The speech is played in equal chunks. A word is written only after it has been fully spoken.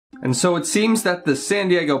And so it seems that the San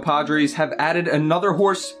Diego Padres have added another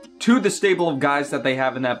horse to the stable of guys that they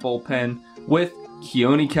have in that bullpen with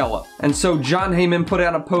Keone Kela. And so John Heyman put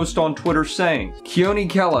out a post on Twitter saying, Keone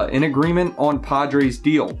Kela in agreement on Padres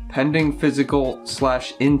deal, pending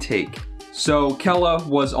physical/intake. So Kela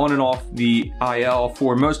was on and off the IL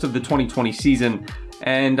for most of the 2020 season,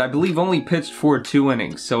 and I believe only pitched for 2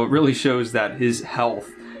 innings. So it really shows that his health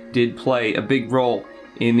did play a big role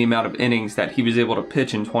in the amount of innings that he was able to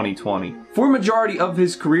pitch in 2020. For a majority of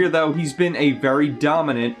his career though, he's been a very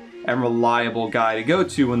dominant and reliable guy to go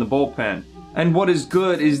to in the bullpen. And what is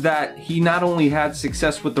good is that he not only had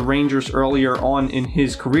success with the Rangers earlier on in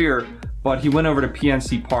his career, but he went over to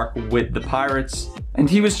PNC Park with the Pirates, and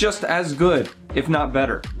he was just as good, if not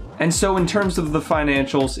better. And so in terms of the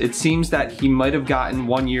financials, it seems that he might have gotten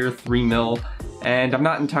 1 year, $3 million, and I'm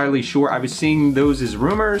not entirely sure. I was seeing those as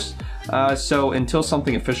rumors, so until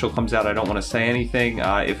something official comes out, I don't want to say anything.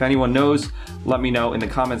 If anyone knows, let me know in the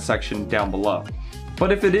comments section down below.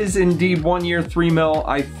 But if it is indeed 1 year, $3 million,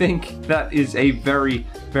 I think that is a very,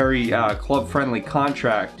 very club-friendly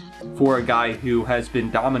contract for a guy who has been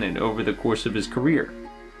dominant over the course of his career.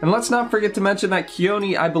 And let's not forget to mention that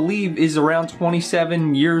Keone, I believe, is around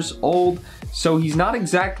 27 years old, so he's not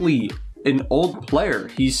exactly an old player.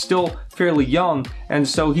 He's still fairly young, and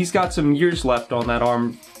so he's got some years left on that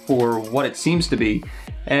arm for what it seems to be.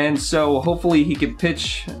 And so hopefully he can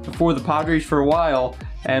pitch for the Padres for a while,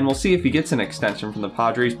 and we'll see if he gets an extension from the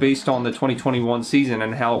Padres based on the 2021 season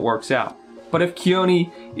and how it works out. But if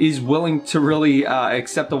Keone is willing to really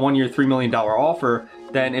accept a 1 year, $3 million offer,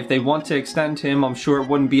 then if they want to extend him, I'm sure it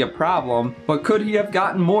wouldn't be a problem. But could he have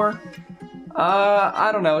gotten more? I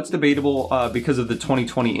don't know. It's debatable because of the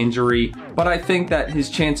 2020 injury. But I think that his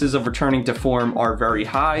chances of returning to form are very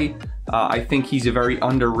high. I think he's a very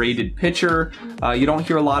underrated pitcher. You don't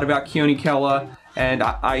hear a lot about Keone Kela. And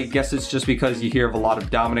I guess it's just because you hear of a lot of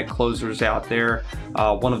dominant closers out there.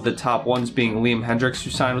 One of the top ones being Liam Hendricks, who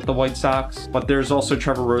signed with the White Sox. But there's also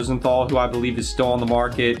Trevor Rosenthal, who I believe is still on the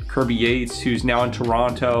market. Kirby Yates, who's now in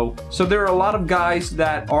Toronto. So there are a lot of guys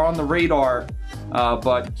that are on the radar,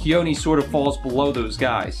 but Keone sort of falls below those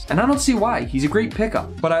guys. And I don't see why. He's a great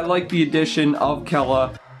pickup. But I like the addition of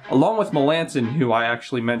Kela, along with Melanson, who I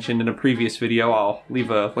actually mentioned in a previous video. I'll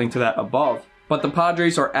leave a link to that above. But the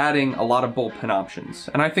Padres are adding a lot of bullpen options,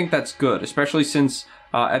 and I think that's good, especially since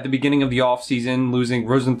at the beginning of the offseason, losing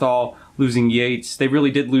Rosenthal, losing Yates, they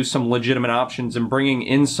really did lose some legitimate options, and bringing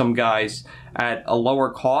in some guys at a lower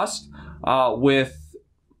cost with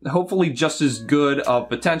hopefully just as good of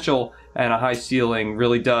potential and a high ceiling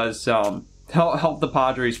really does help the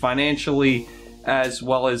Padres financially as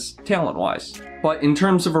well as talent-wise. But in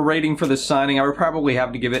terms of a rating for this signing, I would probably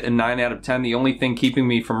have to give it a 9 out of 10. The only thing keeping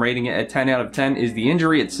me from rating it at 10 out of 10 is the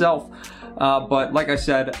injury itself. But like I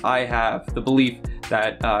said, I have the belief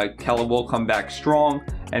that Kela will come back strong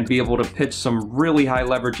and be able to pitch some really high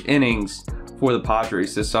leverage innings for the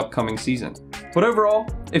Padres this upcoming season. But overall,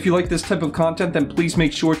 if you like this type of content, then please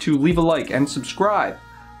make sure to leave a like and subscribe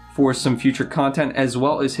for some future content, as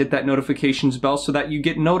well as hit that notifications bell so that you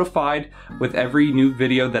get notified with every new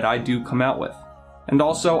video that I do come out with. And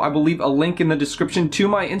also, I will leave a link in the description to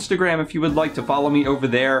my Instagram if you would like to follow me over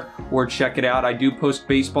there or check it out. I do post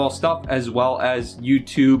baseball stuff as well as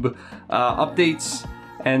YouTube updates.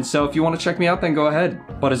 And so if you want to check me out, then go ahead.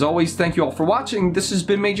 But as always, thank you all for watching. This has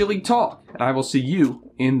been Major League Talk, and I will see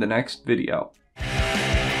you in the next video.